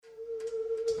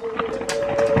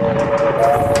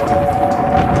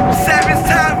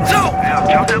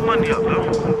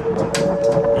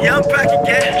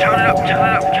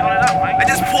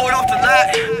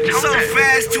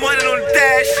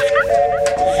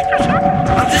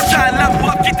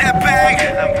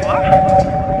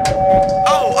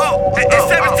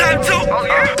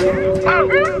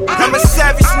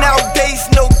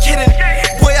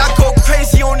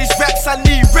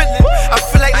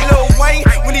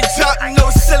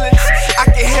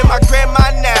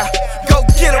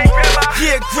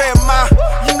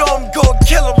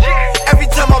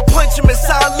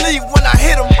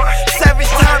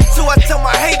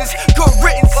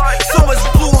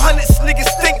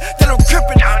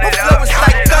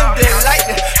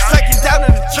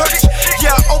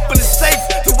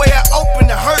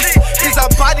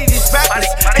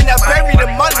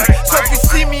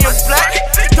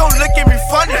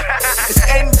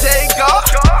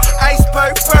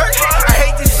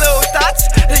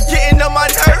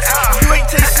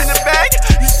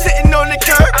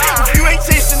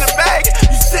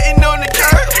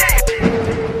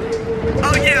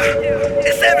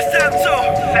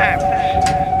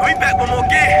We back one more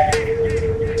again.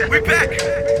 We back.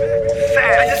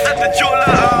 I just let the jeweler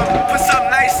put something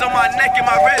nice on my neck and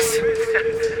my wrist.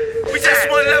 We just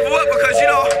want to level up because, you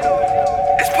know,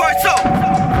 it's part two.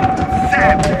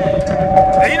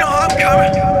 And you know how I'm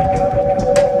coming.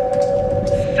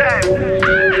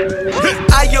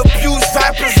 I abuse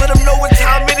rappers, let them know what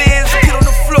time it is. Get on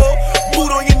the floor,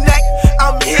 boot on your neck,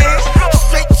 I'm here.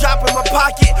 Straight drop in my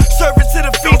pocket, serve it to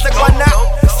the fiends like why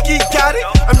not? Ski got it,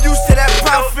 I'm used to that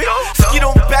profit. Ski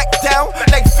don't back down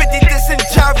like 50 this and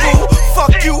JUJU.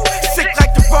 Fuck you, sick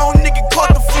like the wrong nigga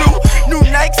caught the flu. New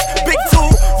Nikes, big tool,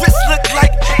 wrist look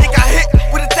like they got hit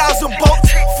with 1,000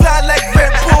 bolts. Fly like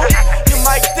Red Bull. You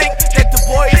might think that the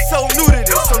boy is so new to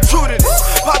this, so true to this.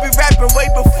 Probably rapping way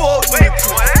before